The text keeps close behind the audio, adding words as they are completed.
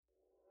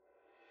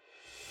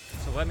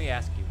So let me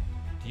ask you,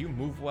 do you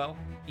move well,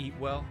 eat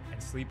well,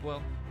 and sleep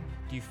well?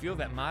 Do you feel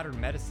that modern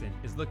medicine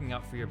is looking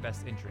out for your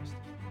best interest?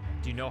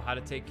 Do you know how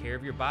to take care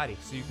of your body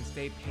so you can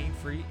stay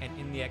pain-free and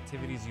in the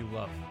activities you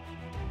love?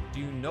 Do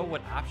you know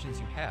what options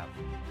you have?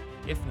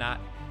 If not,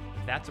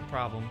 that's a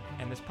problem,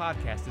 and this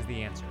podcast is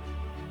the answer.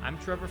 I'm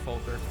Trevor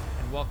Folker,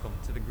 and welcome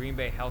to the Green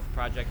Bay Health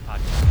Project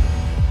podcast.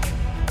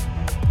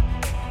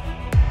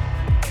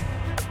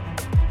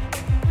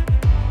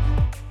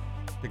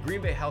 The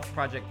Green Bay Health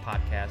Project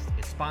podcast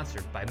is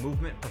sponsored by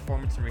Movement,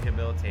 Performance, and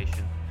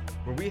Rehabilitation,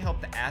 where we help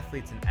the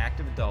athletes and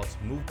active adults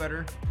move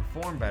better,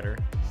 perform better,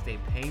 stay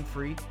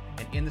pain-free,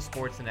 and in the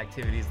sports and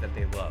activities that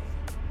they love.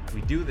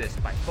 We do this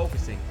by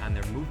focusing on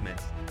their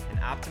movements and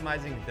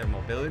optimizing their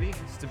mobility,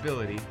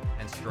 stability,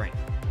 and strength.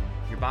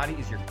 Your body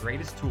is your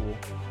greatest tool,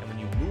 and when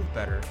you move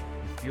better,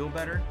 you feel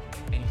better,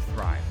 and you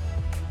thrive.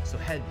 So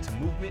head to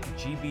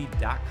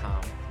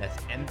movementgb.com,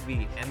 that's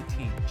MVMTGB.com,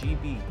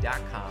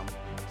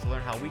 to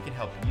learn how we can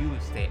help you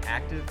stay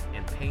active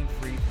and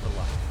pain-free for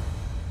life.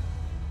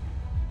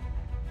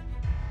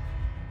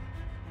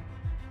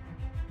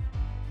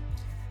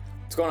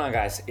 What's going on,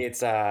 guys? It's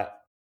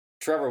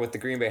Trevor with the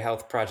Green Bay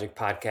Health Project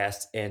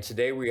podcast, and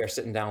today we are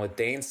sitting down with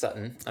Dane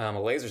Sutton,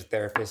 a laser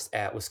therapist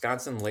at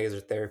Wisconsin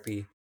Laser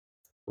Therapy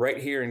right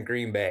here in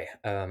Green Bay.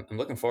 I'm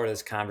looking forward to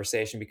this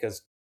conversation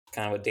because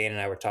kind of what Dane and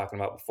I were talking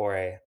about before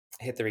I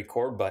hit the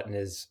record button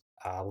is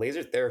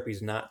laser therapy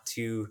is not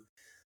too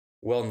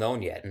well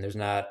known yet, and there's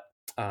not,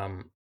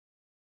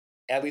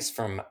 at least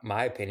from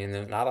my opinion,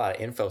 there's not a lot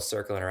of info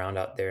circling around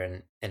out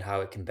there and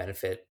how it can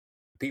benefit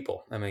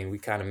people. I mean, we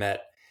kind of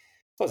met,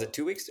 what was it,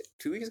 2 weeks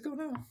ago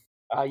now?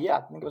 Yeah,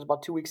 I think it was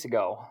about 2 weeks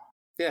ago.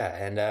 Yeah,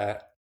 and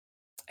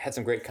had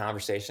some great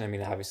conversation. I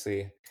mean,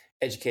 obviously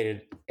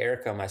educated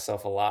Erica and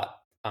myself a lot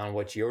on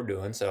what you're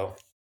doing, so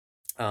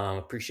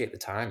appreciate the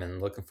time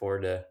and looking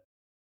forward to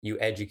you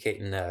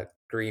educating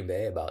Green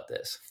Bay about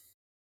this.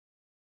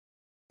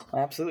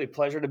 Absolutely.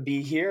 Pleasure to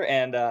be here.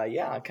 And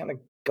I kind of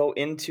go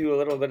into a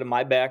little bit of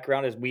my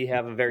background as we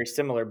have a very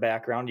similar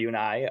background, you and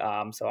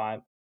I. So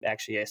I'm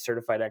actually a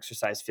certified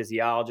exercise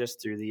physiologist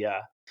through the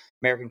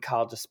American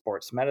College of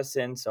Sports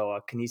Medicine. So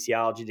a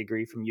kinesiology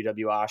degree from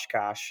UW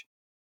Oshkosh.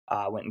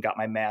 Went and got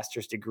my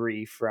master's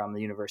degree from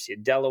the University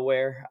of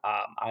Delaware.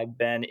 I've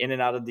been in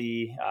and out of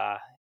the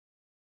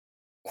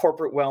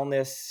corporate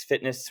wellness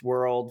fitness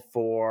world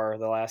for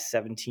the last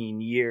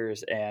 17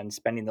 years and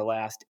spending the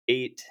last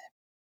 8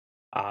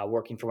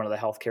 working for one of the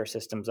healthcare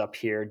systems up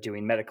here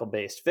doing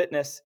medical-based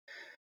fitness.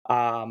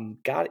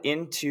 Got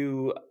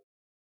into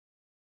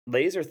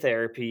laser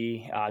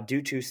therapy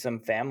due to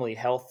some family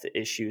health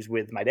issues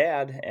with my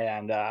dad,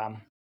 and kind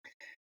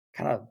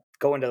of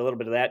go into a little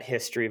bit of that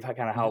history of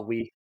how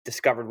we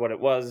discovered what it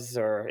was,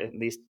 or at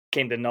least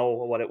came to know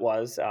what it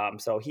was.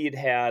 So he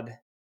had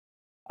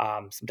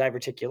some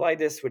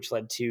diverticulitis, which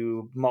led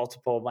to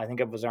multiple, I think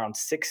it was around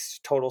 6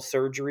 total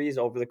surgeries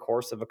over the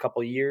course of a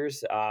couple of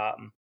years.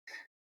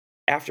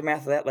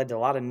 Aftermath of that led to a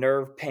lot of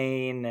nerve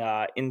pain,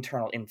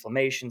 internal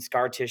inflammation,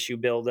 scar tissue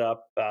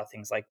buildup,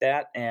 things like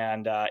that.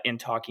 And in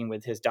talking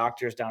with his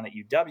doctors down at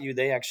UW,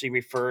 they actually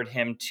referred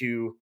him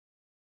to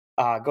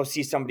go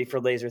see somebody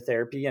for laser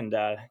therapy, and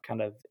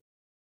kind of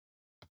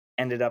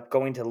ended up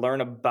going to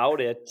learn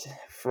about it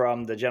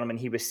from the gentleman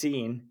he was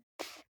seeing.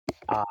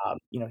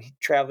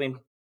 Traveling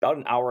about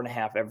an hour and a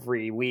half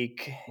every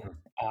week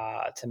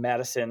to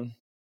Madison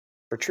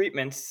for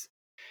treatments,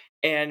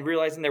 and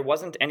realizing there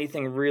wasn't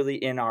anything really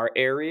in our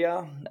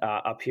area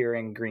up here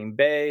in Green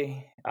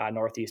Bay,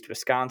 northeast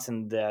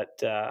Wisconsin,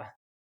 that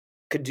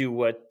could do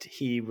what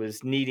he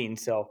was needing.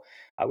 So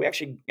we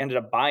actually ended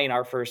up buying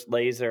our first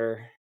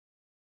laser,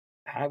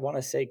 I want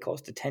to say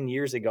close to 10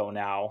 years ago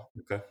now.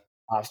 Okay.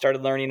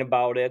 Started learning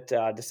about it,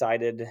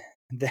 decided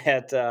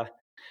that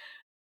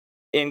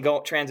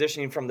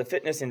transitioning from the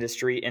fitness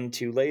industry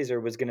into laser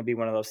was going to be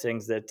one of those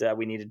things that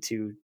we needed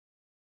to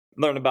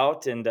learn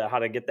about, and how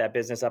to get that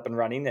business up and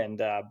running.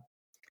 And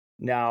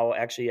now,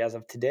 actually, as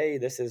of today,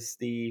 this is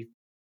the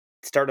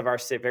start of our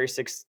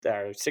sixth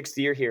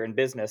year here in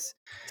business.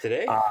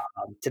 Today?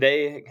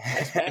 Today,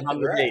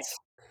 on the date.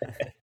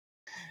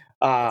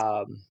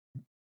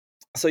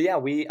 So yeah,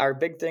 our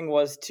big thing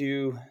was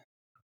to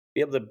be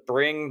able to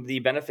bring the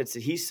benefits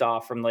that he saw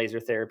from laser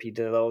therapy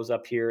to those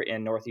up here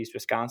in northeast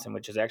Wisconsin,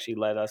 which has actually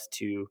led us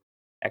to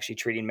actually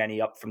treating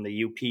many up from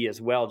the UP as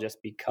well,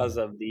 just because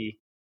of the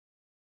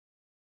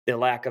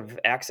lack of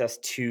access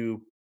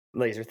to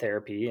laser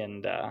therapy,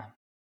 and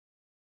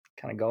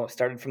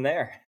started from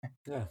there.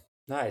 Yeah,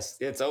 nice.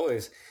 It's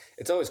always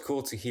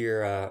cool to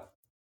hear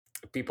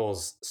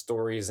people's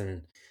stories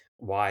and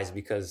whys,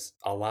 because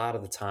a lot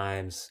of the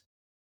times,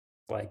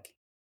 like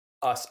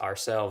us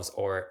ourselves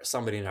or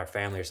somebody in our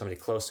family or somebody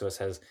close to us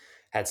has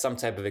had some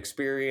type of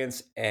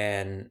experience,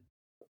 and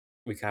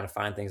we kind of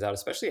find things out,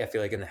 especially I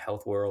feel like in the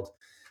health world.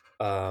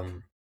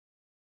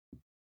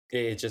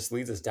 It just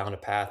leads us down a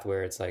path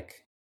where it's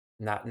like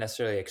not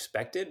necessarily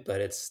expected,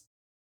 but it's,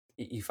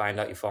 you find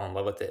out, you fall in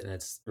love with it, and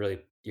it's really,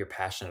 you're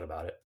passionate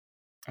about it.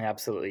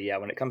 Absolutely, yeah.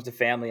 When it comes to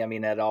family, I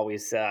mean, that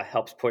always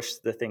helps push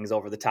the things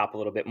over the top a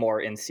little bit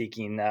more in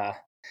seeking the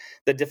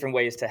different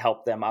ways to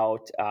help them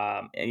out.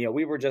 And,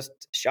 we were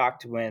just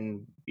shocked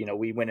when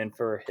we went in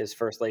for his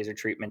first laser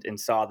treatment and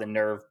saw the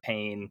nerve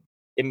pain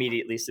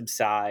immediately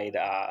subside.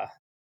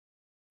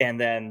 And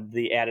then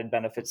the added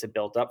benefits it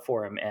built up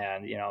for him.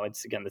 And,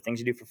 it's again the things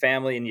you do for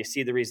family and you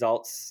see the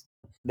results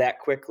that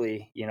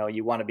quickly,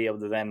 you want to be able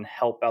to then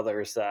help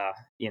others,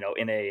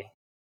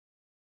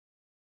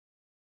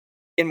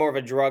 in more of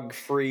a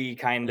drug-free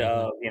kind Hmm.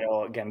 of,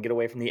 again, get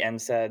away from the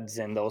NSAIDs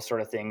and those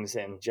sort of things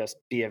and just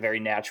be a very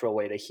natural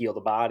way to heal the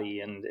body.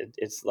 And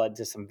it's led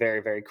to some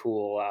very, very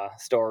cool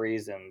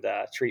stories and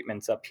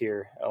treatments up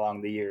here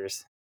along the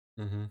years.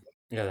 Hmm.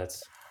 Yeah,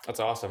 that's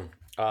awesome.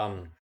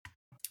 Um,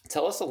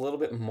 Tell us a little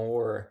bit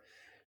more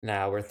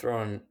now. We're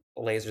throwing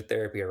laser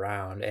therapy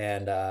around,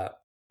 and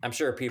I'm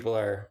sure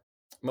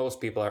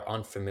most people are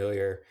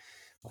unfamiliar.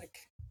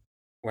 Like,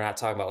 we're not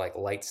talking about like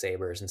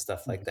lightsabers and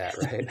stuff like that,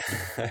 right?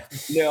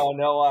 No,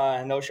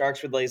 no, no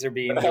sharks with laser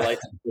beams or lightsabers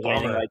or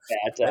anything Bummer. like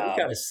that. That'd be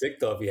kind of sick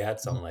though if you had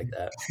something like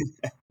that.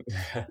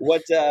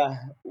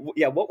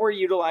 What we're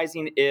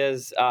utilizing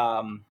is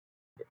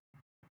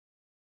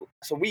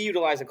so we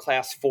utilize a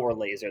class 4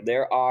 laser.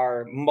 There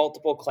are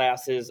multiple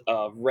classes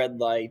of red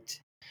light,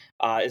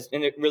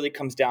 and it really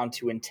comes down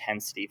to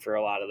intensity for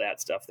a lot of that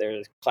stuff.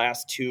 There's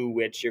class 2,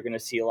 which you're going to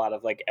see a lot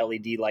of like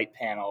LED light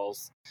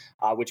panels,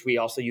 which we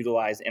also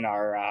utilize in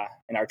our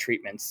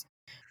treatments.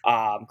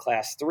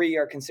 Class 3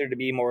 are considered to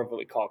be more of what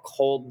we call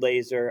cold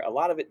laser. A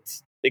lot of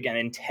it's again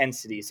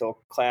intensity. So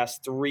class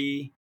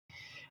 3,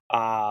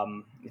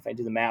 if I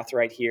do the math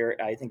right here,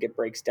 I think it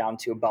breaks down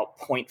to about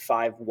zero point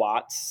 0.5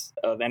 watts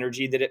of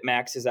energy that it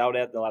maxes out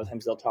at. A lot of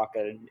times they'll talk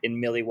in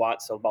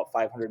milliwatts, so about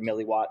 500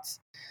 milliwatts.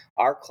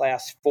 Our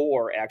class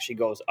 4 actually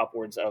goes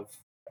upwards of,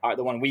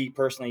 the one we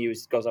personally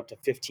use goes up to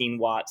 15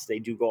 watts. They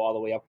do go all the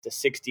way up to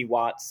 60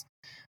 watts.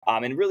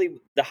 And really,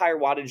 the higher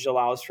wattage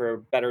allows for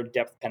better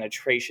depth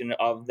penetration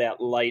of that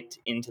light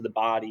into the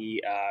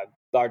body,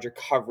 larger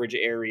coverage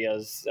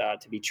areas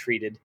to be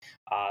treated.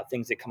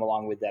 Things that come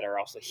along with that are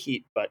also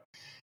heat. But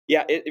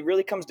yeah, it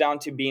really comes down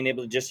to being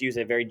able to just use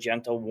a very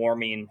gentle,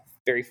 warming,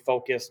 very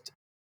focused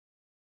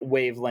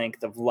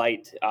wavelength of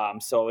light.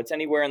 So it's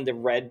anywhere in the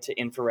red to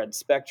infrared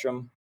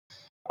spectrum.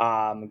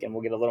 Again,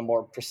 we'll get a little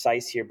more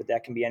precise here, but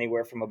that can be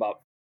anywhere from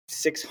about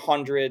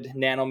 600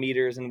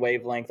 nanometers in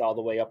wavelength all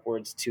the way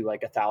upwards to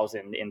like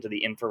 1,000 into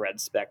the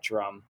infrared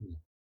spectrum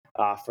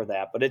for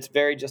that. But it's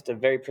just a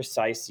very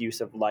precise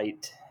use of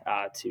light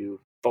to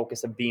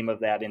focus a beam of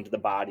that into the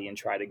body and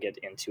try to get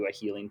into a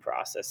healing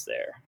process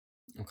there.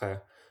 Okay.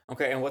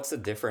 Okay. And what's the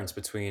difference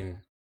between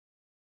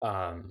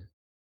um,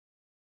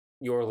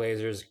 your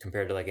lasers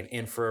compared to like an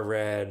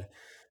infrared,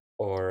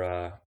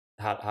 or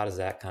how does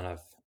that kind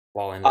of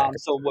fall into that?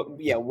 So what There's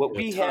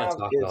we a ton of have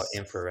talk about is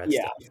infrared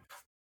yeah.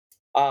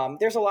 stuff.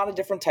 There's a lot of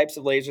different types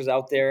of lasers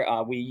out there.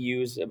 We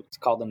use it's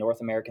called the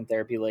North American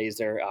Therapy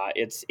Laser.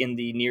 It's in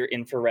the near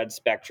infrared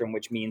spectrum,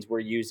 which means we're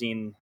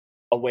using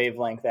a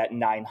wavelength at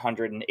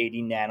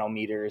 980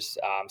 nanometers.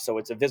 So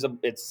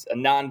it's a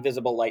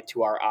non-visible light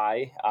to our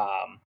eye.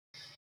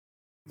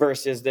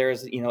 Versus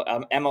there's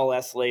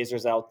MLS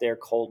lasers out there,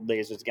 cold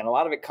lasers. Again, a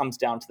lot of it comes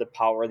down to the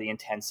power, the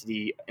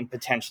intensity, and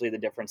potentially the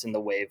difference in the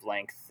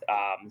wavelength.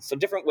 So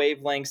different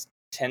wavelengths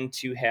tend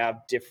to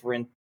have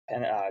different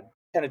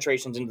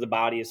penetrations into the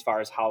body as far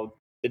as how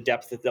the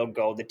depth that they'll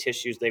go, the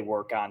tissues they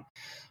work on.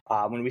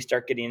 When we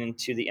start getting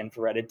into the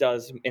infrared, it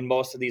does, and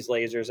most of these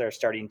lasers are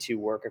starting to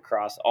work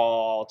across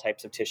all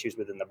types of tissues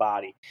within the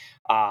body.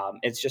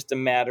 It's just a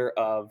matter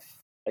of,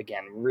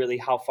 again, really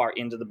how far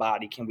into the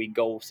body can we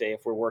go. Say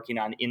if we're working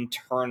on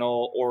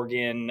internal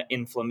organ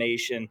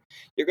inflammation,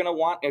 you're going to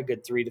want a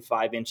good 3 to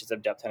 5 inches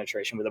of depth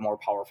penetration with a more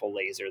powerful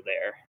laser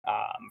there,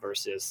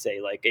 versus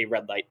say like a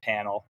red light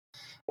panel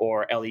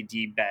or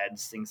LED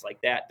beds, things like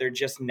that. They're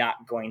just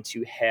not going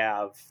to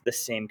have the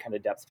same kind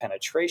of depth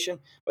penetration,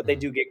 but they Mhm.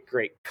 do get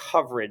great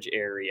coverage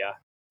area.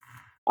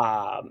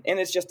 And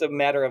it's just a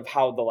matter of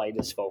how the light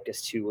is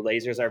focused too.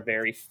 Lasers are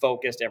very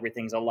focused,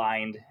 everything's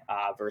aligned,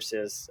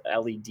 versus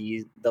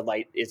LED. The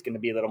light is going to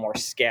be a little more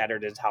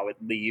scattered, is how it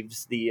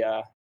leaves the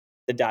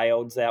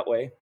diodes that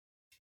way.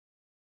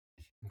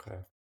 Okay.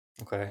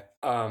 Okay.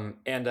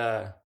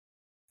 And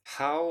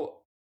how?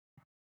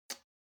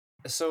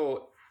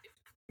 So,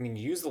 I mean,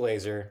 you use the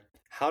laser.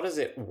 How does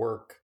it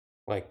work?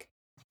 Like,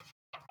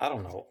 I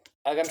don't know.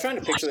 Like, I'm trying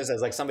to picture this as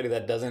like somebody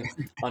that doesn't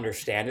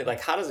understand it. Like,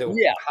 Yeah. how does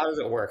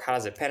it work? How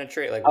does it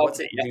penetrate? Like, what's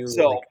Okay. it Yeah. do?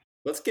 So Like,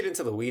 let's get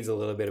into the weeds a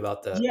little bit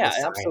about the yeah, science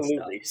stuff.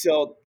 absolutely.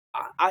 So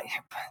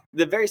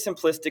the very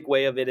simplistic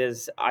way of it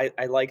is I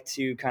like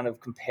to kind of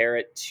compare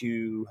it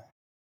to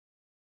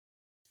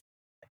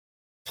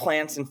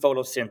plants and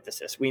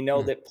photosynthesis. We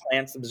know Mm, that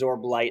plants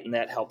absorb light and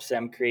that helps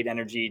them create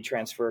energy,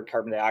 transfer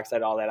carbon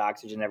dioxide, all that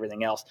oxygen,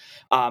 everything else.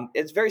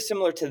 It's very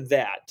similar to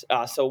that.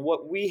 So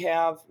what we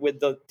have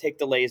with take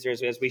the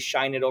lasers is we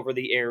shine it over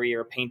the area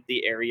or paint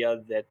the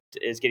area that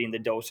is getting the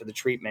dose or the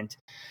treatment.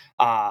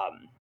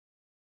 Um,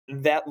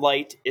 that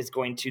light is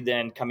going to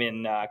then come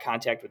in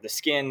contact with the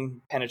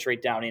skin,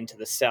 penetrate down into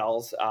the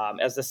cells.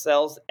 As the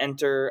cells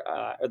enter,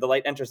 or the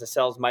light enters the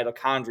cell's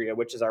mitochondria,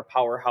 which is our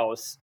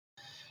powerhouse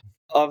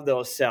of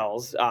those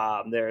cells.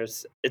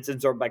 It's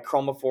absorbed by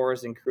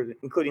chromophores,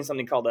 including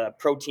something called a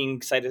protein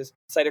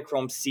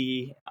cytochrome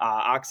C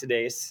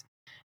oxidase.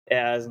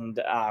 And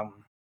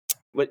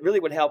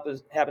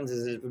happens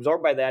is it's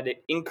absorbed by that.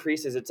 It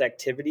increases its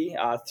activity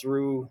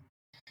through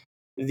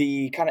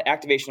the kind of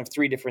activation of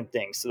three different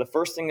things. So the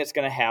first thing that's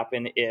going to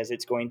happen is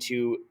it's going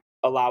to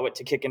allow it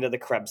to kick into the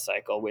Krebs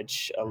cycle,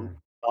 which Mm.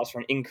 allows for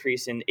an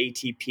increase in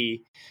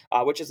ATP,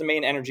 which is the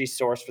main energy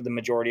source for the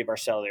majority of our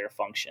cellular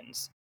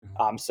functions.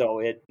 Mhm. So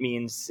it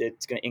means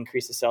it's going to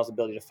increase the cell's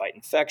ability to fight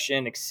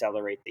infection,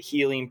 accelerate the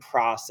healing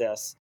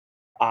process,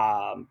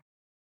 um,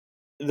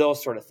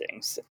 those sort of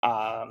things.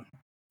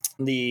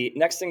 The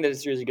next thing that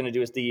it's usually going to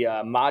do is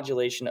the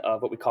modulation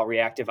of what we call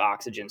reactive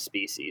oxygen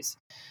species.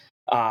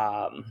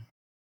 Um,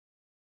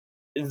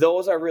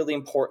 those are really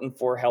important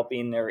for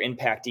helping or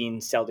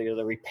impacting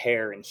cellular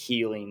repair and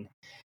healing.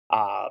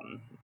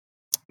 Um,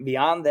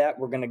 Beyond that,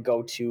 we're going to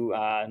go to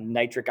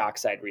nitric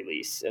oxide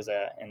release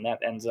and that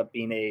ends up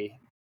being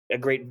a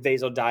great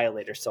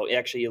vasodilator. So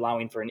actually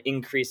allowing for an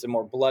increase of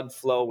more blood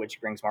flow, which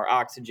brings more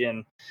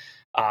oxygen,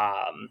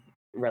 um,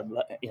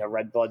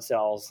 red blood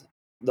cells,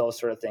 those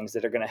sort of things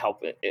that are going to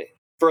help it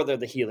further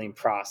the healing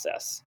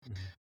process. Mhm.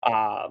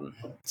 Um,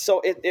 so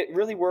it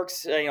really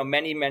works,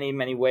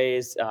 many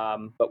ways.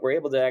 But we're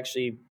able to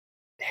actually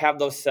have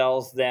those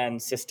cells then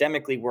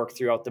systemically work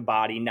throughout the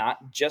body,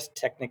 not just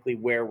technically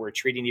where we're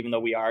treating, even though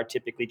we are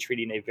typically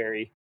treating a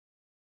very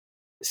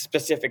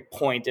specific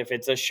point. If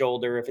it's a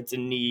shoulder, if it's a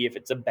knee, if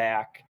it's a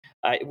back,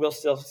 it will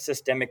still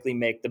systemically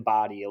make the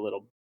body a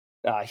little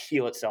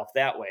heal itself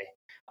that way.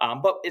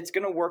 But it's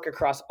going to work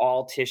across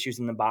all tissues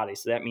in the body.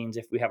 So that means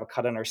if we have a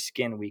cut on our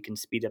skin, we can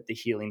speed up the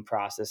healing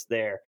process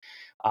there.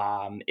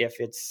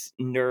 If it's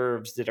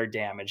nerves that are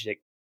damaged, it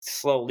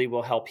slowly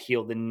will help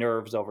heal the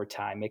nerves over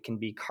time. It can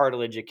be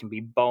cartilage, it can be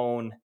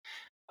bone.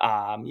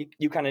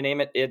 You kind of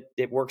name it,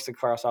 it works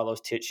across all those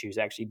tissues.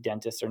 Actually,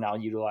 dentists are now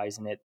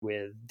utilizing it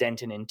with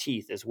dentin in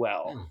teeth as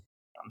well. Mm.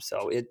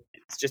 So Interesting.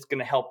 it's just going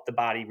to help the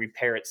body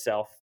repair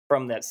itself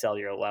from that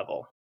cellular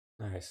level.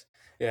 Nice.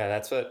 Yeah,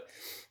 that's what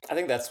I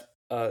think. That's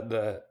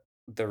the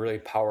really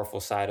powerful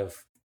side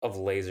of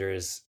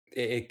lasers.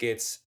 It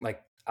gets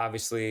like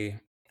obviously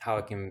how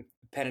it can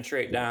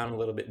penetrate down a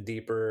little bit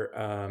deeper,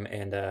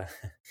 and it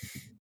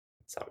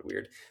sounded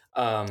weird.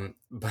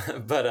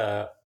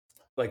 But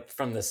like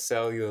from the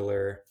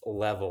cellular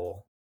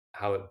level,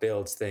 how it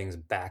builds things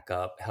back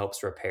up,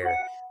 helps repair.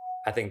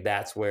 I think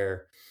that's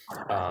where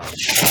a lot of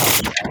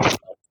the benefit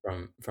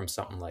comes from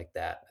something like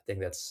that. I think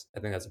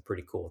that's a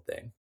pretty cool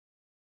thing.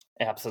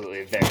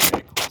 Absolutely, very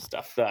cool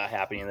stuff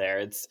happening there.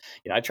 It's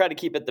I try to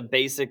keep it the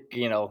basic,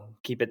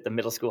 keep it the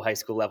middle school, high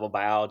school level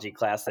biology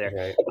class there.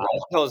 Right.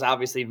 It goes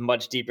obviously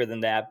much deeper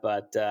than that,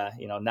 but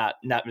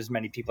not as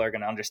many people are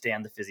going to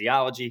understand the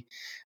physiology.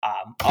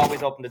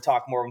 Always open to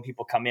talk more when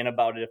people come in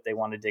about it if they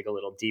want to dig a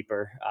little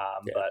deeper.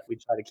 Yeah. But we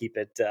try to keep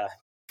it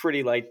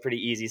pretty light, pretty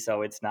easy,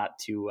 so it's not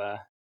too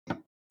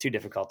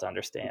difficult to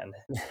understand.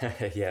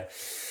 Yeah.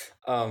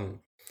 Um,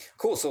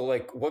 cool. So,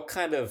 like, what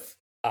kind of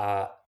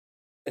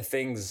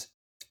things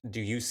do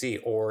you see,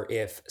 or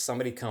if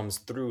somebody comes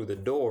through the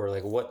door,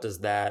 like, what's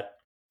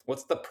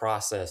the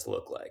process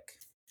look like?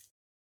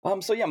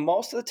 So yeah,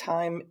 most of the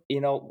time,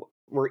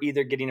 we're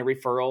either getting a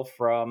referral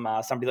from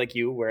somebody like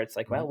you, where it's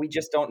like, well, Mhm. we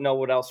just don't know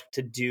what else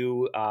to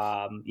do.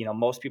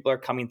 Most people are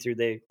coming through;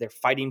 they're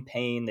fighting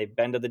pain. They've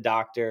been to the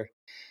doctor.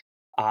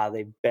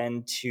 They've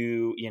been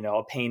to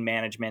a pain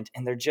management,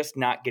 and they're just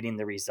not getting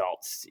the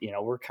results.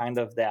 We're kind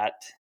of that.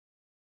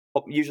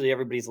 Usually,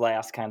 everybody's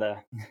last kind of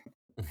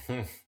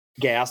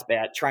gasp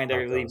at trying to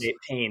How it goes. alleviate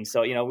pain.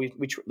 So,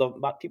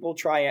 people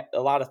try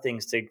a lot of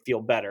things to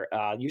feel better.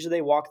 Usually,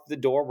 they walk through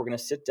the door. We're going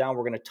to sit down.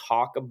 We're going to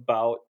talk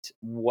about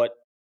what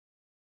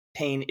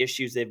pain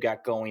issues they've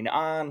got going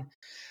on.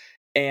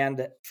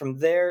 And from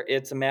there,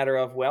 it's a matter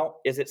of, well,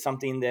 is it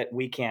something that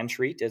we can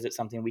treat? Is it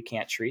something we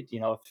can't treat?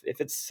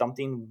 If it's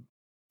something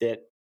that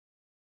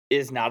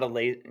is not a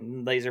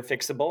laser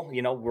fixable,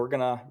 we're going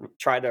to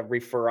try to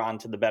refer on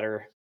to the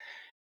better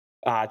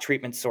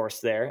treatment source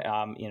there.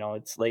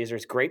 It's laser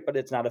is great, but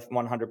it's not a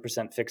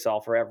 100% fix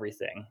all for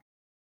everything.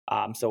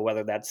 So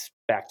whether that's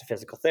back to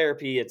physical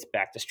therapy, it's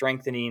back to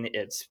strengthening,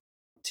 it's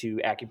to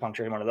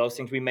acupuncture, one of those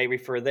things we may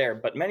refer there.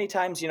 But many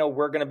times,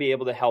 we're going to be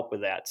able to help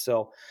with that.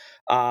 So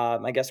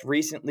I guess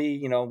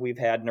recently, we've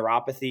had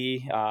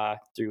neuropathy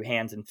through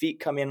hands and feet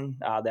come in.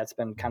 That's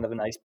been kind of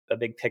a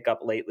big pickup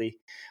lately.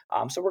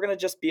 So we're going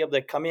to just be able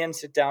to come in,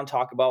 sit down,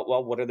 talk about,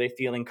 well, what are they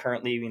feeling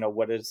currently?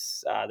 What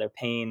is their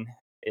pain?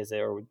 Is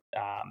there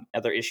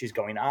other issues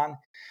going on?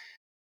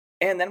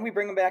 And then we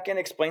bring them back in,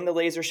 explain the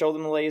laser, show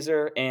them the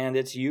laser, and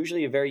it's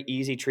usually a very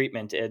easy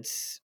treatment.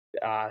 It's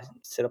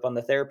sit up on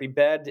the therapy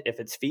bed. If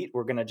it's feet,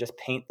 we're going to just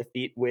paint the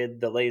feet with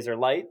the laser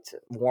light,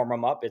 warm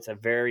them up. It's a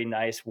very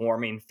nice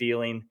warming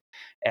feeling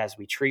as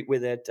we treat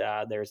with it.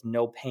 There's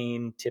no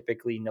pain,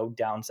 typically, no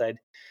downside,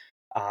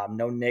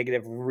 no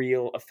negative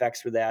real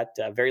effects with that.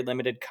 Very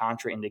limited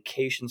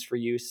contraindications for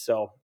use.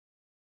 So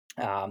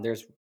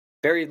there's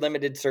very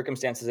limited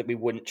circumstances that we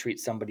wouldn't treat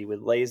somebody with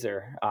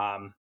laser.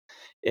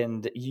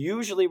 And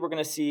usually we're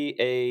going to see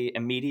a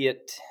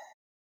immediate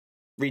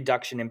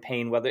reduction in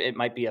pain, whether it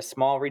might be a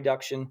small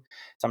reduction.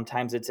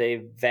 Sometimes it's a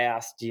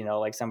vast,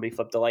 like somebody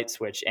flipped a light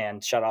switch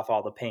and shut off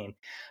all the pain.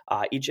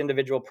 Each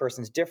individual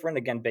person is different,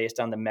 again, based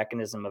on the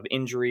mechanism of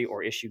injury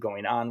or issue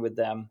going on with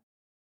them.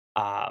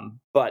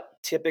 But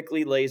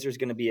typically laser is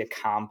going to be a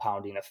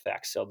compounding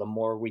effect. So the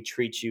more we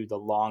treat you, the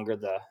longer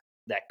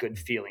that good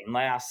feeling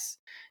lasts.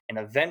 And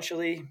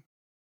eventually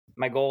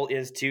my goal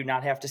is to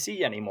not have to see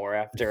you anymore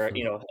after,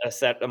 a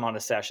set amount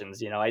of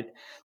sessions.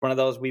 One of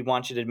those, we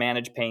want you to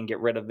manage pain, get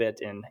rid of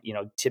it. And,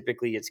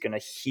 typically it's going to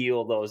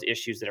heal those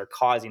issues that are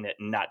causing it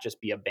and not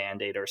just be a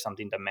Band-Aid or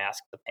something to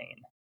mask the pain.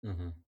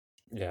 Hmm.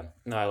 Yeah,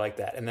 no, I like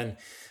that. And then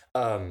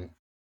um,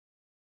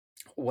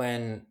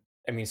 when,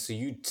 I mean, so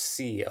you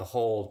see a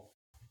whole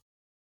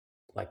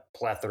like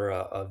plethora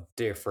of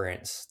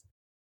different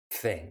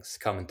things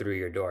coming through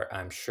your door,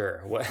 I'm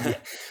sure. What, Yeah.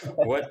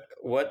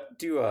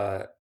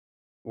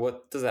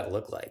 what does that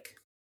look like?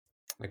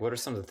 Like, what are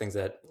some of the things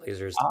Um,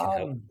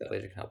 that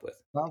laser can help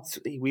with?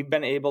 we've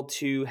been able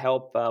to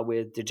help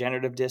with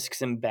degenerative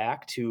discs in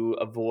back to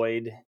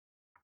avoid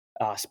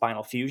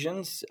spinal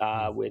fusions,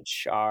 Mm,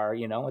 which are,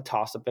 a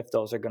toss up if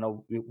those are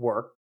going to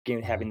work.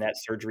 mhm, Having that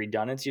surgery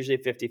done, it's usually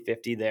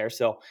 50-50 there.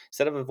 So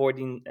instead of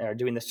avoiding or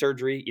doing the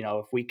surgery,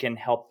 if we can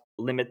help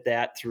limit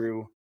that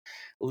through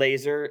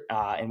laser,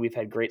 and we've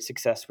had great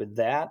success with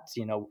that,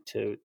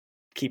 to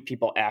keep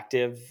people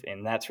active.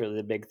 And that's really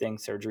the big thing.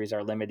 Surgeries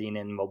are limiting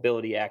in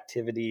mobility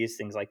activities,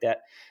 things like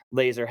that.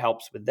 Laser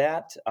helps with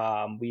that.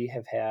 We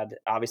have had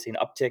obviously an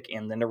uptick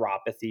in the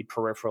neuropathy,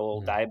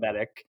 peripheral mhm,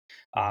 diabetic,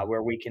 mhm,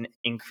 where we can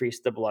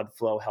increase the blood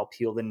flow, help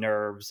heal the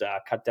nerves,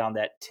 cut down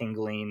that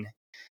tingling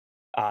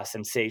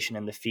sensation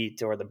in the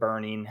feet or the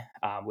burning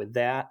with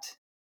that.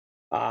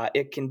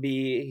 It can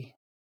be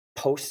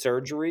post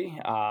surgery.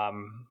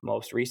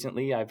 Most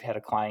recently, I've had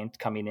a client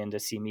coming in to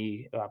see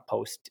me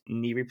post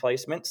knee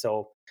replacement.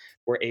 So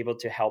we're able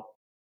to help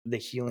the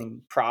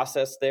healing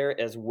process there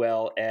as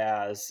well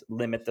as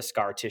limit the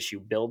scar tissue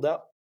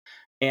buildup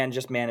and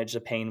just manage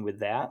the pain with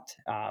that.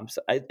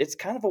 It's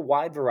kind of a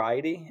wide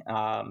variety.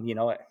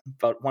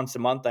 About once a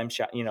month,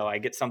 I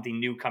get something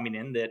new coming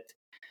in that,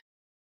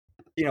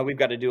 we've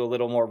got to do a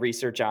little more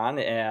research on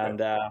right,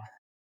 and,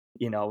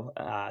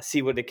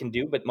 see what it can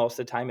do. But most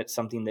of the time, it's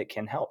something that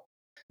can help.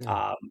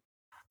 yeah, Um,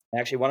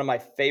 Actually, one of my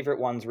favorite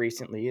ones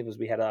recently was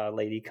we had a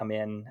lady come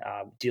in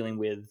dealing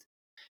with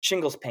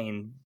shingles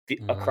pain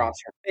mm, across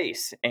her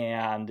face.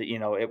 And,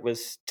 it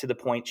was to the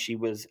point she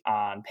was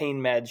on pain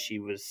meds. She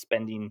was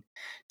spending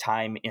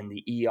time in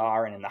the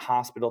ER and in the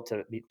hospital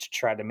to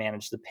try to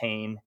manage the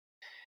pain.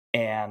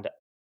 And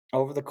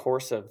over the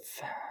course of,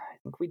 I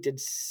think we did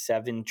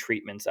 7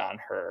 treatments on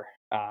her,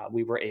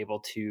 we were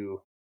able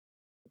to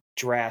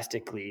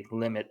drastically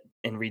limit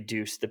and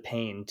reduce the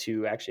pain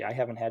to actually I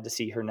haven't had to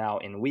see her now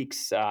in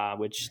weeks,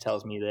 which nice.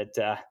 tells me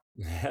that,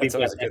 That's we've got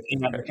always a that good pain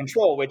thing, under right?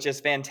 control, which is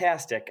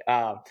fantastic.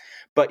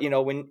 But,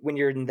 when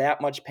you're in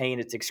that much pain,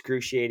 it's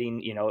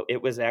excruciating.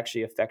 It was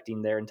actually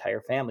affecting their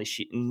entire family.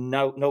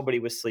 Nobody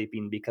was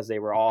sleeping because they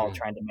were all Mm,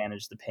 trying to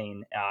manage the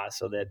pain,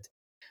 so that mhm,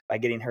 by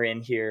getting her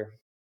in here,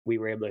 we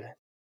were able to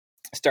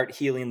start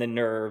healing the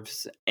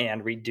nerves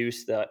and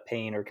reduce the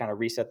pain or kind of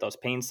reset those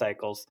pain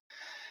cycles.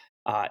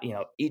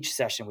 Each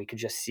session we could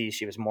just see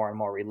she was more and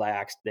more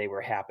relaxed. They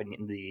were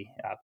happening. The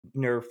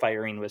nerve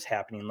firing was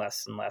happening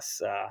less and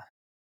less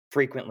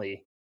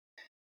frequently.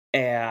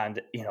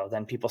 And,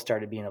 then people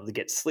started being able to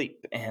get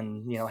sleep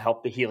and,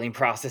 help the healing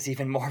process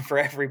even more for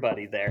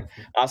everybody there.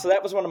 mhm. So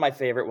that was one of my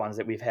favorite ones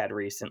that we've had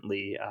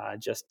recently.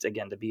 Just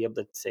again, to be able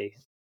to say,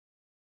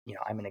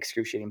 I'm in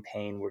excruciating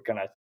pain. We're going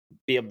to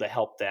be able to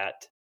help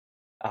that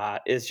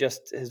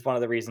is one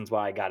of the reasons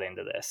why I got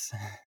into this.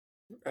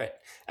 Right.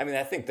 I mean,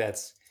 I think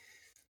that's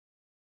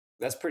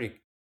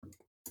pretty.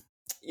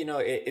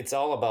 It's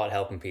all about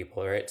helping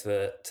people, right?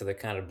 To the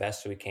kind of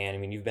best we can. I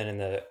mean, you've been in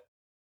the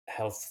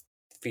health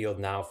field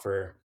now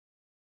for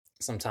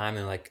some time,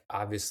 and like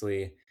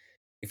obviously,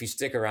 if you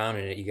stick around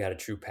in it, you got a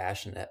true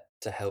passion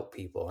to help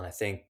people, and I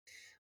think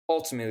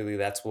ultimately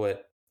that's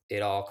what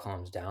it all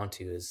comes down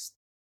to is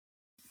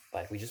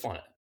like we just want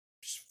to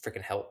just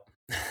freaking help.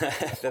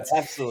 That's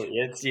Absolutely.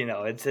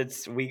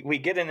 It's we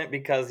get in it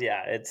because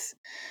yeah,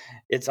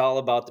 it's all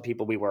about the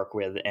people we work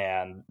with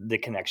and the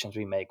connections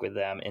we make with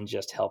them and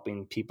just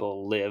helping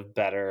people live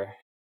better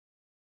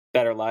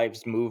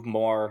lives, move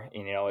more.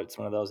 It's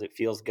one of those, it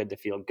feels good to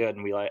feel good,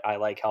 and I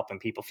like helping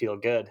people feel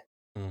good.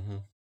 hmm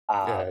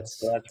yeah,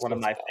 So that's it's one of what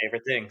it's my about.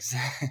 favorite things.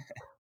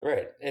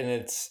 Right.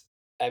 And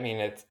I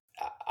mean,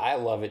 I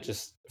love it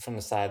just from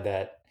the side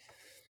that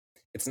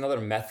it's another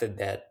method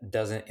that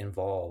doesn't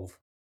involve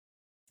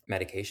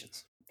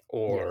medications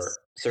Yes. or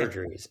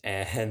surgeries.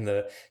 And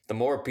the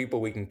more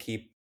people we can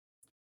keep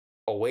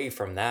away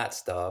from that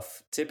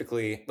stuff,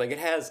 typically, like, it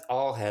has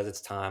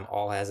its time,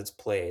 all has its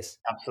place.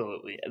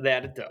 Absolutely,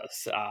 that it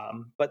does.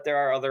 But there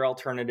are other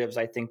alternatives.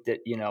 I think that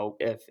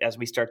if as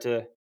we start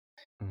to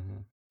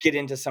Hmm. get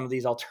into some of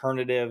these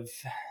alternative,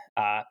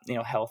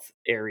 health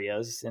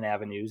areas and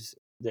avenues,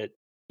 that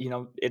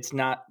it's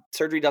not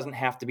surgery doesn't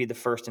have to be the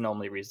first and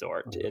only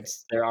resort. Right.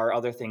 There are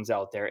other things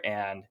out there,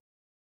 and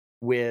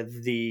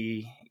with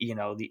the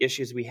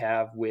issues we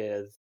have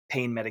with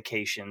pain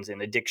medications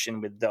and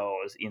addiction with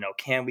those,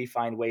 can we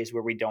find ways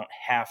where we don't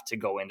have to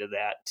go into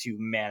that to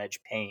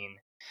manage pain?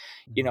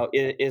 Mhm.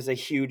 It is a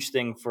huge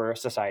thing for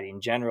society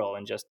in general,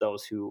 and just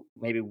those who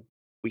maybe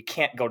we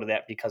can't go to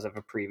that because of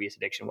a previous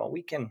addiction. Well,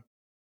 we can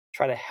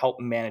try to help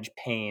manage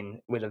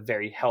pain with a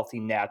very healthy,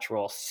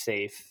 natural,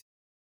 safe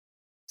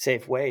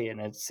way,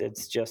 and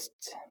it's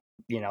just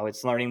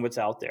it's learning what's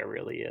out there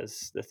really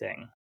is the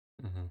thing.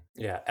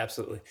 Yeah,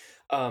 absolutely.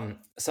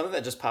 Something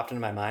that just popped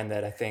into my mind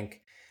that I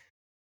think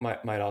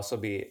might also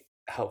be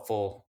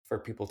helpful for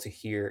people to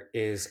hear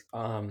is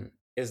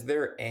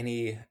there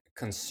any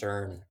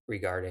concern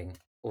regarding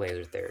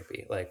laser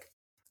therapy? Like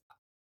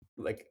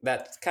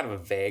that's kind of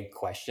a vague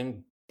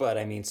question, but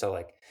I mean, so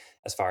like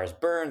as far as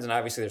burns, and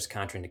obviously there's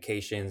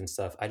contraindications and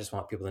stuff. I just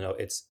want people to know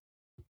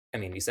I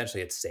mean,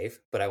 essentially it's safe,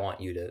 but I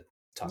want you to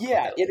talk about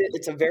Yeah, that a little bit.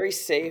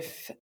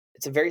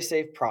 it's a very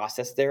safe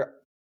process there,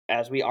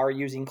 as we are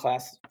using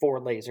class 4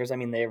 lasers. I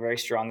mean, they're very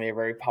strong, they're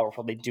very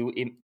powerful, they do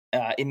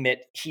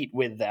emit heat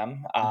with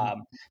them,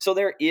 Hmm. so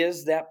there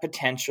is that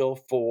potential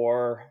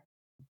for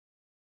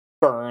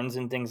burns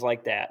and things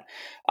like that,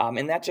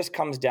 and that just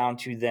comes down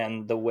to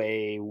then the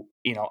way,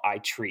 I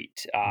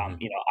treat. Hmm.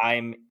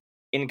 I'm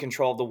in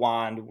control of the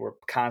wand, we're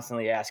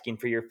constantly asking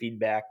for your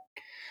feedback.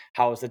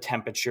 How is the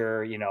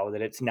temperature,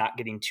 that it's not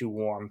getting too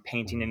warm,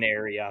 painting Hmm. an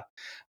area.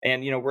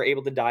 And, we're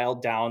able to dial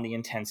down the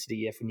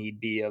intensity if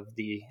need be of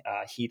the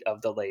heat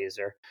of the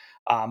laser.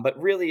 But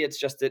really, it's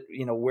just that,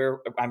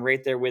 I'm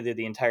right there with you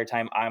the entire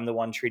time. I'm the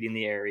one treating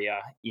the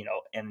area,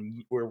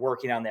 and we're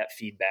working on that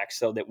feedback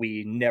so that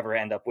we never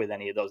end up with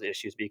any of those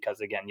issues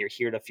because, again, you're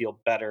here to feel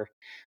better.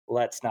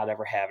 Let's not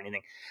ever have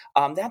anything.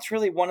 That's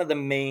really one of the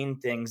main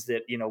things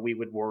that, we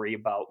would worry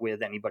about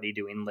with anybody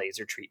doing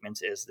laser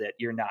treatments, is that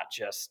you're not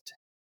just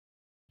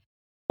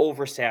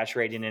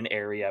oversaturating an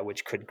area,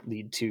 which could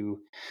lead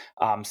to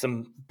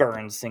some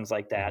burns, things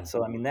like that. Hmm.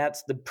 So, I mean,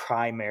 that's the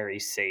primary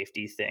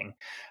safety thing.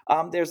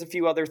 There's a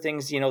few other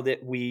things, that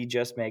we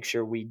just make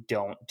sure we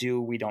don't do.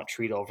 We don't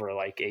treat over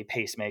like a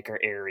pacemaker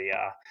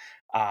area.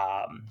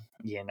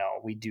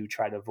 We do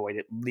try to avoid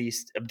at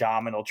least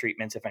abdominal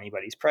treatments if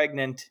anybody's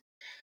pregnant.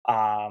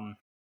 Um,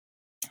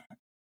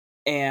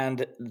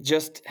 and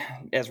just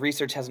as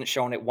research hasn't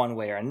shown it one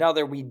way or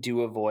another, we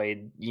do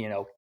avoid,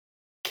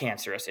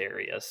 cancerous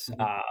areas.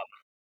 Hmm.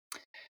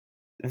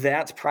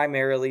 That's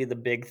primarily the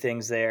big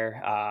things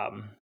there.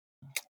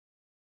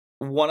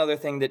 One other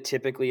thing that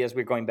typically, as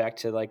we're going back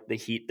to like the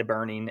heat, the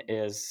burning,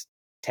 is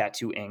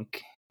tattoo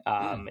ink.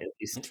 Mm. At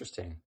least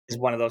Interesting. is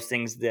one of those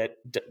things that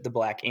the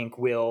black ink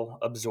will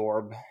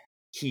absorb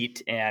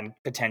heat and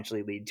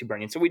potentially lead to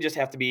burning. So we just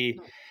have to be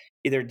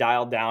either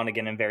dialed down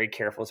again and very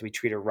careful as we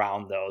treat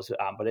around those.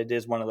 But it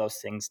is one of those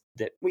things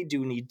that we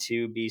do need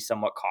to be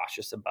somewhat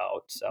cautious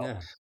about. So,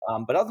 Yeah.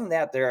 but other than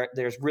that,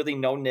 there's really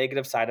no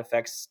negative side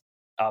effects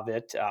of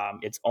it.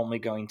 It's only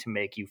going to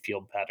make you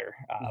feel better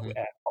Hmm.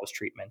 at post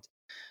treatment.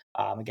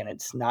 Again,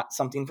 it's not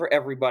something for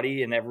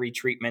everybody in every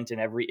treatment and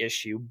every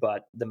issue,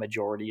 but the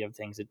majority of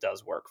things it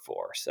does work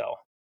for. So,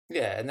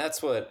 Yeah, and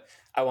that's what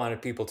I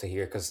wanted people to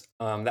hear because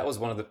that was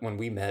one of the when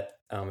we met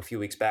a few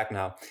weeks back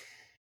now.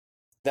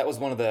 That was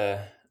one of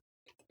the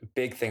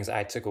big things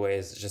I took away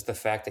is just the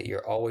fact that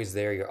you're always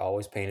there, you're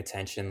always paying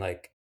attention,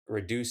 like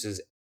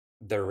reduces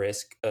the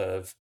risk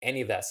of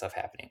any of that stuff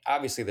happening.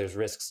 Obviously, there's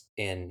risks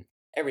in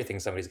everything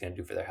somebody's going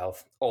to do for their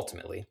health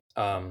ultimately.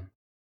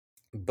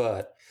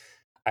 But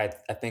I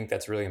think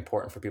that's really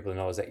important for people to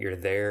know is that you're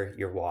there,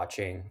 you're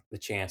watching. The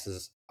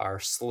chances are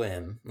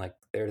slim, like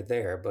they're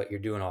there, but you're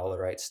doing all the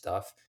right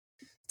stuff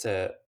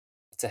to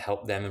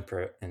help them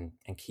and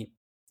keep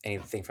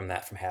anything from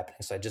that from happening.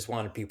 So I just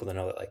wanted people to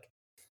know that like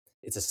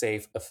it's a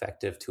safe,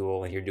 effective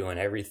tool, and you're doing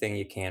everything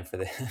you can for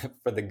the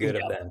for the good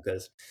of yeah. them.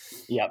 Because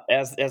Yeah,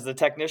 as the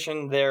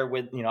technician there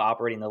with,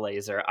 operating the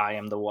laser, I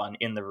am the one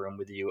in the room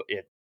with you.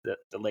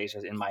 The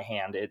laser's in my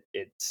hand.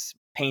 It's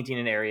painting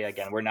an area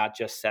again. We're not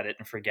just set it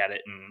and forget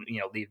it and,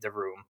 leave the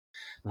room.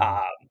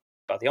 Um,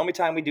 but the only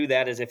time we do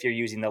that is if you're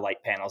using the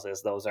light panels,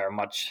 as those are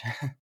much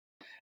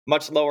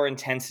much lower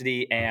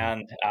intensity,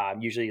 and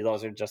usually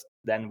those are just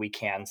then we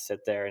can sit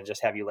there and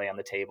just have you lay on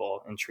the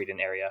table and treat an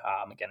area.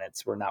 Again,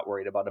 it's we're not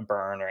worried about a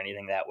burn or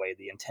anything that way.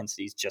 The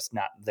intensity is just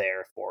not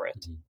there for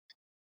it.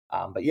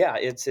 But yeah,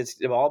 it's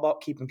all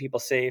about keeping people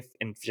safe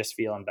and just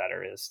feeling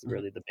better is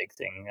really the big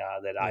thing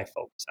that I Yeah,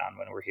 focus on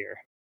when we're here.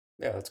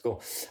 yeah, that's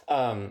cool.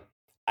 Um,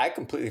 I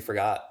completely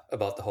forgot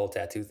about the whole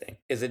tattoo thing.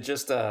 Is it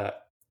just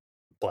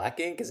black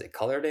ink? Is it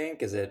colored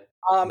ink? Is it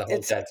the whole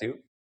It's tattoo?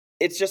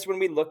 It's just when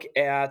we look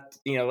at,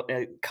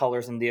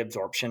 colors and the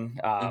absorption,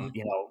 Hmm.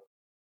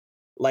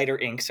 lighter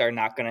inks are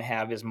not going to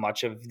have as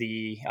much of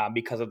the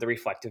because of the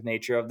reflective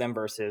nature of them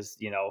versus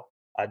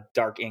a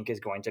dark ink is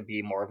going to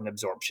be more of an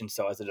absorption,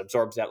 so as it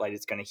absorbs that light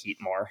it's going to heat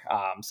more,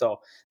 so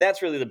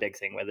that's really the big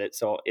thing with it.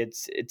 So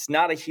it's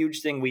not a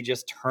huge thing, we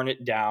just turn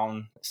it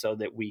down so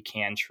that we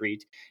can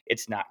treat.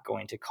 It's not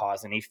going to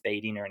cause any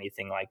fading or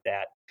anything like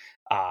that,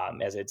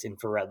 as it's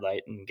infrared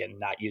light, and again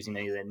not using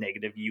any of the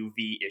negative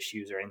UV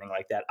issues or anything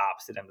like that,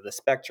 opposite end of the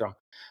spectrum.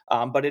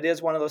 But it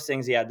is one of those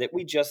things, yeah, that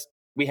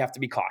we have to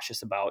be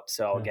cautious about.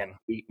 So Yeah, again,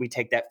 we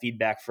take that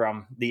feedback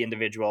from the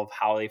individual of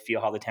how they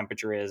feel, how the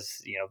temperature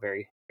is,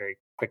 very, very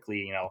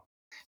quickly,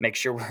 make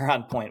sure we're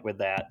on point with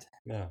that.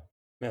 yeah,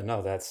 yeah.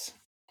 No, that's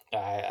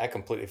I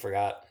completely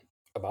forgot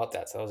about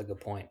that. So that was a good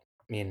point.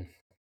 I mean,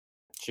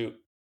 shoot,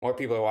 more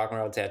people are walking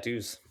around with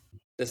tattoos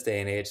this day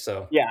and age.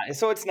 So Yeah.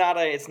 So it's not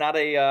a,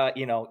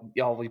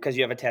 because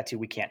you have a tattoo,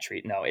 we can't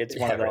treat. No, it's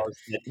one yeah, of right. those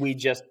that we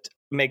just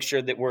make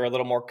sure that we're a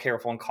little more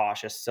careful and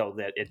cautious so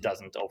that it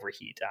doesn't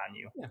overheat on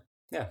you. Yeah,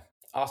 yeah,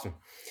 awesome,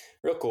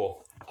 real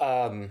cool.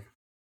 I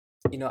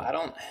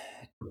don't.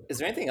 Is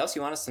there anything else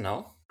you want us to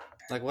know?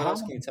 Like, what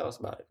else can you Um, tell us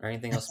about it, or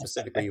anything else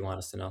specifically you want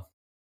us to know?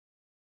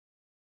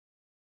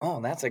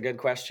 oh, that's a good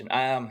question.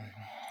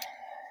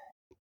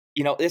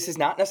 This is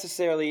not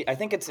necessarily, I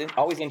think it's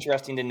always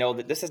interesting to know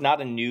that this is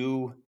not a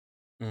new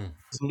Mm,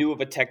 as new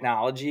of a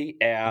technology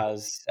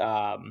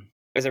mm,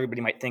 as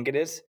everybody might think it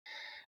is.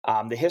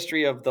 The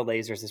history of the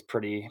lasers is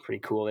pretty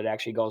cool. It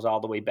actually goes all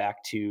the way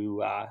back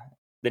to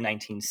the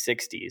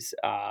 1960s,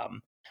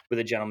 with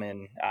a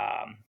gentleman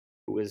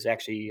who was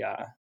actually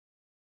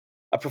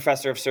a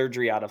professor of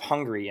surgery out of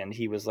Hungary, and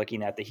he was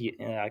looking at the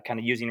kind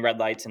of using red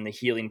lights and the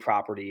healing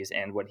properties.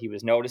 And what he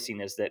was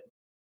noticing is that,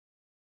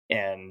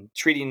 and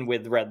treating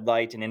with red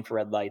light and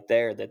infrared light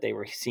there, that they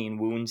were seeing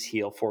wounds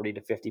heal 40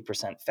 to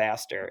 50%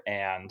 faster.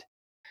 And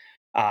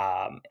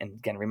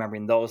again,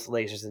 remembering those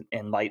lasers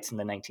and lights in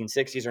the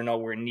 1960s are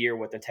nowhere near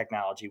what the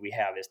technology we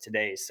have is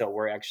today. So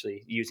we're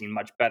actually using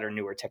much better,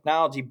 newer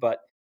technology, but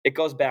it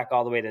goes back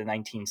all the way to the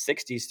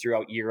 1960s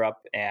throughout Europe.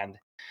 And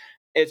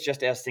it's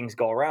just, as things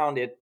go around,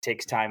 it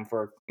takes time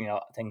for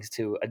things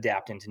to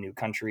adapt into new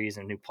countries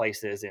and new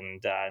places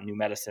and new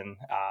medicine.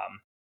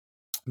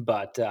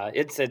 But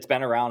it's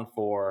been around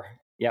for,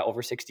 yeah,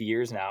 over 60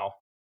 years now,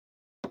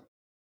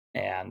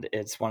 and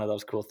it's one of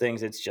those cool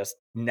things. It's just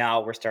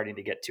now we're starting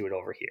to get to it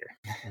over here.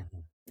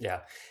 mhm.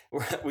 Yeah,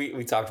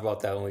 we talked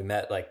about that when we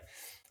met. Like,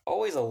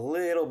 always a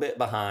little bit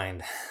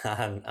behind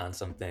on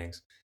some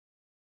things,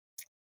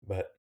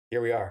 but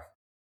here we are,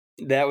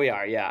 That we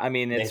are, yeah. I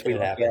mean, it's making we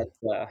it look happen. at,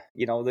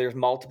 there's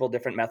multiple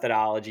different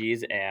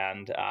methodologies,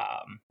 and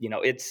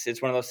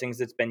it's one of those things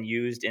that's been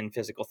used in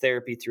physical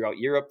therapy throughout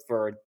Europe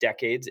for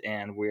decades,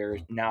 and we're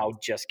Mhm, now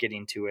just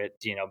getting to it,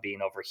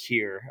 being over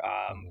here,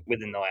 mhm,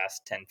 within the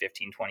last 10,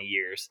 15, 20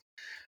 years.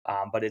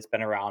 But it's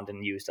been around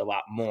and used a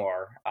lot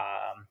more,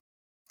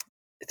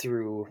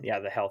 through, yeah,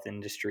 the health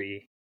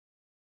industry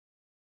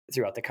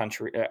throughout the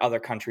country, other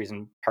countries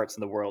and parts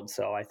of the world.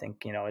 So I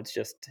think it's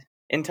just,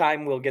 in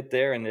time we'll get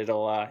there, and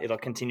it'll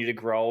continue to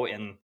grow.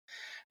 And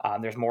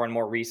there's more and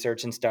more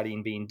research and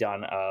studying being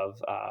done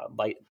of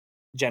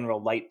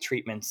general light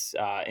treatments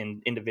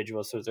in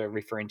individuals. So they're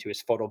referring to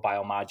as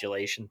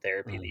photobiomodulation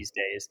therapy mhm, these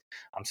days.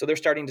 So they're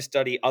starting to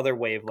study other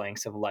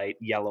wavelengths of light: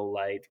 yellow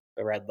light,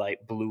 red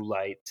light, blue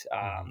light,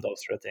 mhm,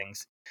 those sort of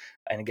things.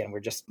 And again, we're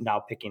just now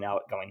picking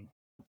out, going,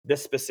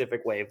 this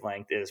specific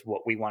wavelength is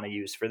what we want to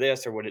use for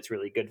this, or what it's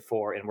really good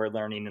for. And we're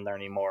learning and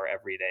learning more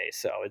every day.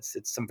 So it's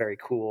some very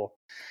cool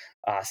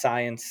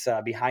science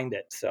behind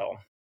it. So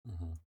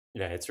mhm.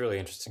 Yeah, it's really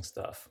interesting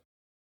stuff.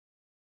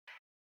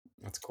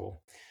 That's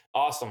cool.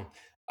 Awesome.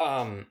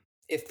 Um,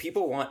 if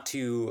people want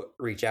to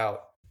reach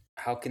out,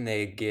 how can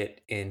they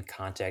get in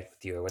contact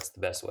with you, or what's the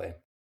best way?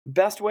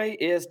 best way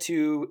is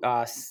to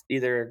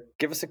either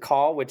give us a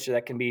call, which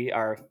that can be,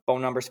 our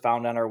phone numbers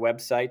found on our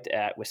website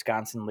at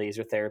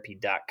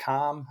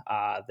wisconsinlasertherapy.com.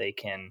 They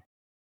can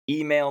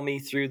email me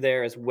through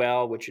there as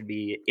well, which would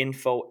be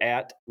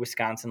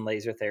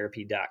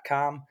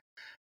info@wisconsinlasertherapy.com.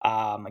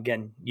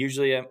 Again,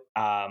 usually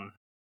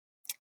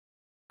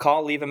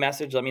call, leave a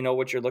message, let me know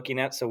what you're looking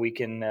at, so we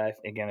can,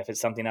 again, if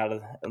it's something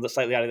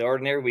slightly out of the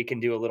ordinary, we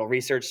can do a little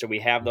research so we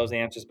have those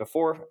Mhm, answers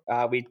before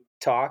we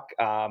talk.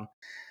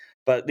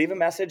 But leave a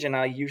message, and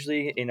I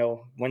usually,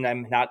 when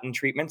I'm not in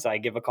treatments, I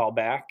give a call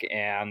back,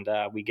 and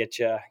we get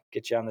you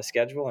on the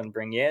schedule and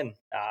bring you in.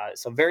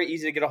 So very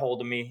easy to get a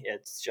hold of me.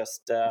 It's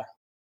just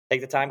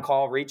take the time,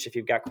 call, reach. If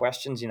you've got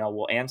questions,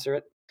 we'll answer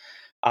it.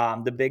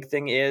 The big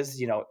thing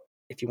is,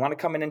 if you want to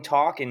come in and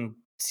talk and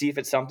see if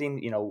it's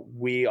something,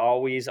 we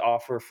always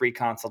offer free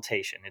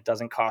consultation. It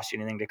doesn't cost you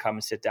anything to come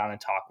and sit down and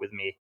talk with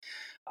me.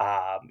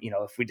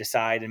 If we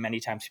decide, and many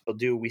times people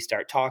do, we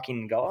start talking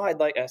and go, oh, I'd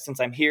like, since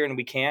I'm here and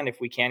if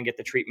we can get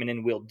the treatment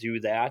in, we'll do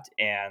that.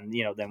 And,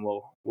 then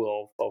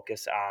we'll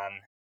focus on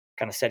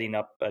kind of setting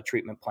up a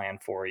treatment plan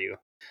for you.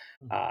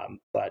 mhm.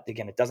 But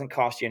again, it doesn't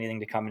cost you anything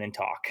to come in and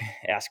talk,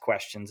 ask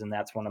questions. And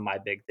that's one of my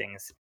big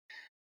things.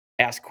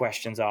 ask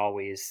questions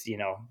always,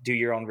 do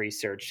your own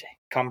research,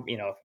 come,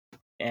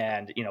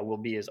 and we'll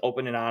be as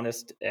open and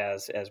honest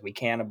as we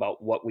can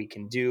about what we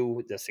can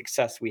do, the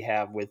success we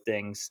have with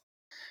things.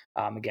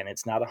 Again,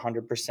 it's not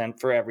 100%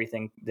 for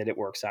everything that it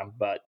works on,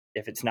 but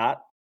if it's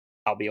not,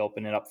 I'll be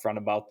open and upfront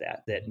about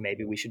that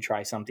maybe we should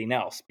try something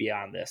else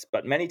beyond this.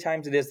 But many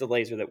times it is the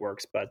laser that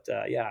works. But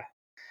yeah,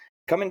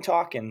 come and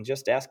talk and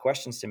just ask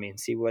questions to me and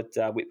see what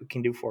we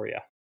can do for you.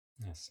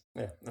 Yes.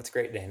 Yeah, that's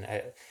great, Dane.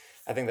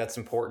 I think that's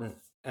important.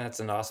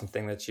 That's an awesome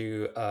thing that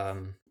you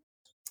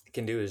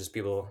can do, is just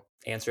people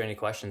answer any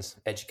questions,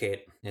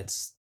 educate.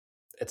 It's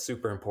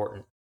super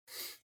important.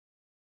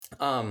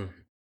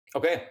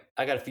 Okay,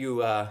 I got a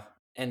few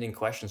ending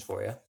questions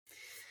for you.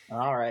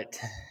 All right.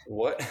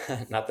 What?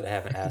 Not that I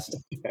haven't asked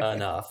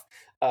enough.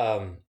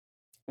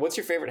 What's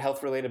your favorite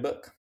health related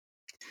book?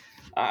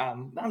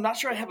 I'm not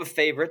sure I have a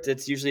favorite.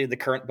 It's usually the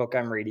current book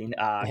I'm reading.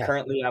 Yeah,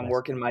 Currently, I'm nice.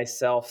 working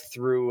myself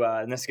through,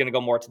 and this is going to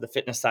go more to the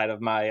fitness side of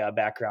my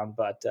background,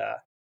 but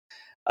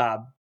uh,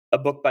 a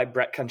book by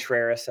Brett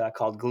Contreras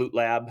called Glute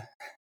Lab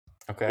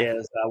Okay.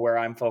 is where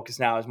I'm focused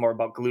now, is more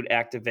about glute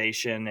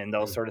activation and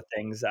those Mm. sort of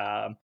things,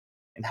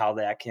 and how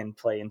that can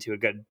play into a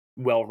good,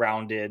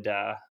 well-rounded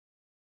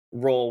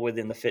role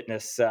within the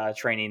fitness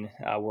training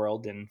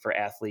world and for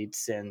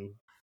athletes and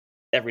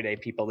everyday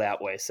people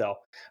that way. So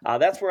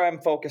that's where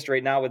I'm focused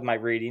right now with my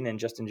reading and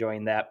just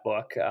enjoying that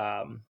book.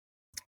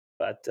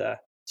 But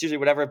it's usually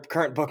whatever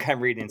current book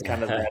I'm reading is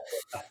kind of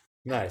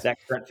Nice. that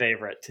current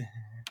favorite.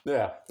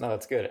 Yeah, no,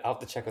 that's good. I'll have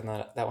to check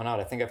that one out.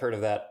 I think I've heard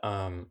of that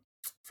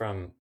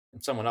from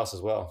someone else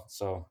as well.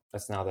 So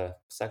that's now the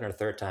second or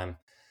third time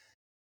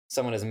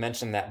someone has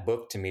mentioned that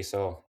book to me.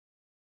 So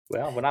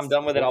Well, when I'm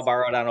done with it, I'll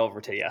borrow it on over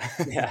to you.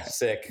 yeah,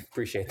 sick.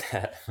 Appreciate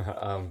that.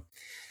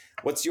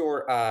 What's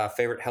your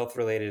favorite health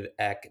related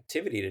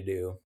activity to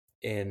do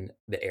in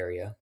the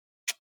area?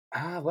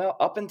 Well,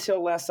 up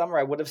until last summer,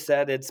 I would have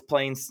said it's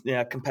playing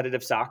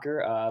competitive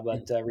soccer,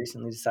 but Mm.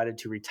 recently decided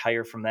to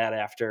retire from that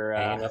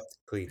Hanging up the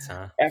cleats,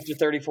 huh? after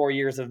 34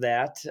 years of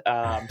that.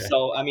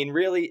 So, I mean,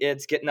 really,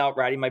 it's getting out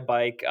riding my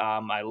bike.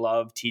 I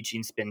love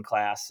teaching spin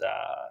class,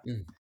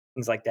 Mm.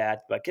 things like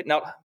that. But getting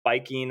out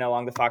biking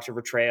along the Fox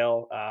River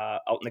Trail,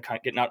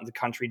 getting out in the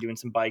country doing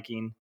some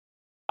biking,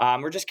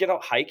 or just get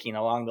out hiking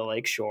along the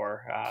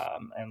lakeshore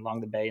and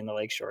along the bay and the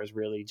lakeshore is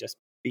really just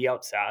be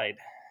outside,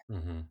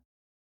 Hmm.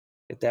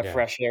 get that Yeah.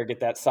 fresh air, get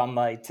that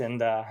sunlight,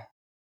 and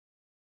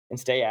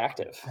stay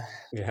active.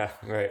 Yeah.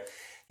 Right.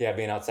 Yeah.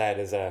 Being outside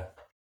is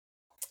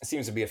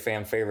seems to be a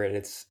fan favorite.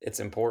 It's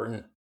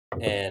important,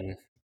 and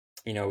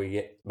we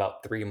get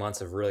about 3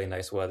 months of really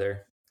nice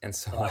weather, and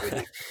so Yeah, we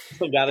do.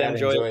 We got to gotta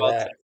enjoy it enjoy while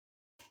it's that.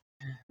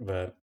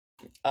 But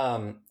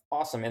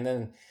awesome. And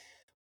then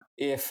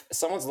if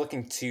someone's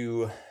looking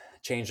to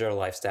change their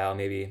lifestyle,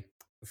 maybe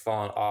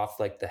falling off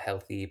like the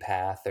healthy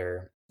path,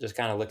 or just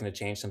kind of looking to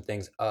change some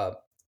things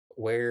up,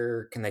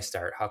 where can they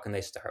start? How can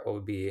they start? What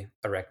would be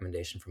a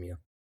recommendation from you?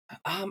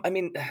 I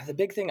mean, the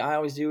big thing I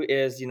always do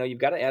is, you've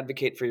got to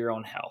advocate for your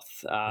own health.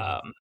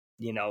 Hmm.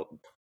 You know,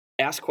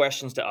 ask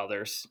questions to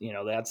others.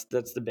 That's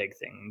the big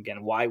thing.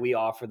 Again, why we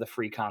offer the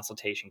free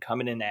consultation.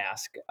 Come in and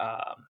ask.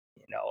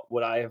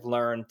 What I have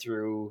learned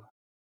through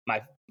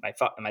my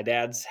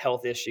dad's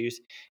health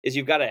issues is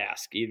you've got to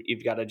ask.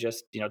 You've got to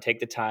just take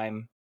the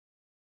time.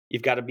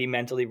 You've got to be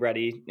mentally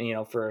ready,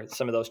 for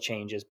some of those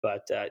changes.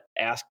 But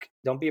ask.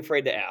 Don't be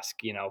afraid to ask.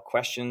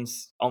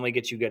 Questions only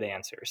get you good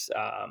answers.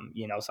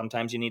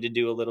 Sometimes you need to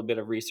do a little bit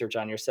of research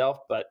on yourself,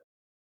 but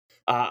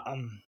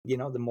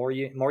the more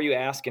you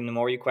ask and the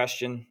more you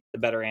question, the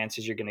better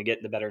answers you're going to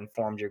get, the better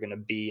informed you're going to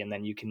be, and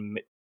then you can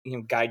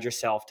guide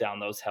yourself down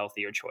those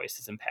healthier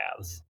choices and Mhm.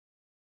 paths.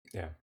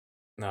 Yeah,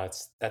 no,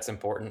 that's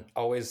important.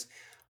 Always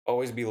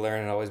be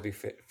learning, always be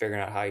figuring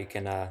out how you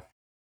can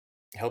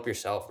help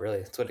yourself.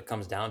 Really, that's what it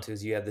comes down to.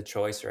 Is you have the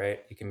choice, right?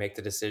 You can make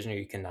the decision or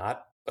you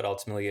cannot, but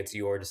ultimately it's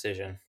your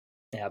decision.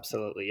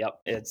 Absolutely. Yep.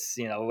 It's,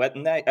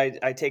 and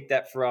I take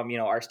that from,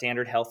 our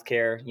standard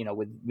healthcare,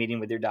 with meeting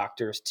with your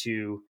doctors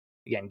to,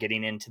 again,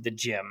 getting into the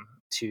gym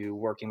to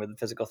working with a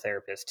physical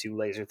therapist to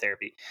laser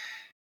therapy.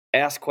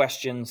 Ask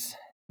questions,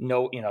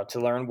 know, to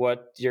learn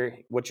what your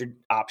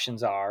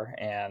options are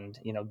and,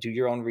 do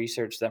your own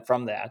research then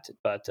from that,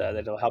 but Mhm.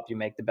 that'll help you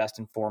make the best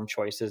informed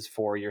choices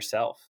for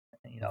yourself,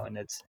 Mhm. and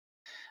it's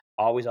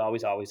always,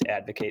 always, always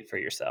advocate for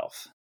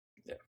yourself.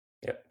 Yeah,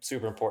 yeah,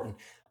 super important.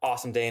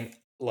 Awesome, Dane.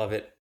 Love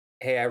it.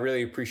 Hey, I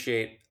really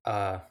appreciate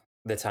the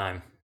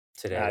time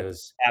today. It Uh,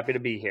 was Happy to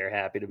be here.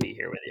 Happy to be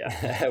here with you.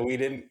 we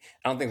didn't.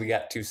 I don't think we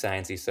got too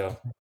sciencey, so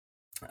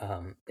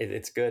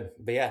it's good.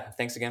 But yeah,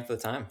 thanks again for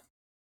the time.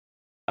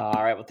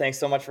 All right. Well, thanks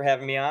so much for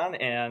having me on,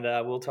 and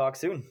we'll talk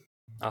soon.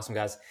 Awesome,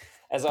 guys.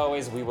 As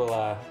always, we will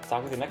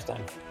talk with you next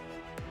time.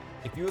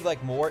 If you would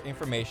like more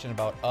information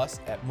about us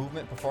at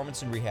Movement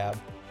Performance and Rehab,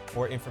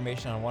 or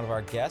information on one of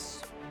our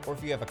guests, or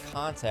if you have a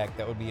contact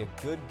that would be a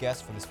good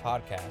guest for this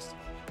podcast,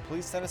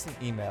 please send us an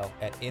email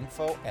at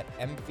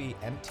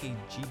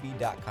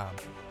info@mvmtgb.com.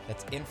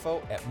 That's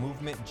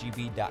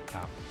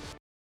info@movementgb.com.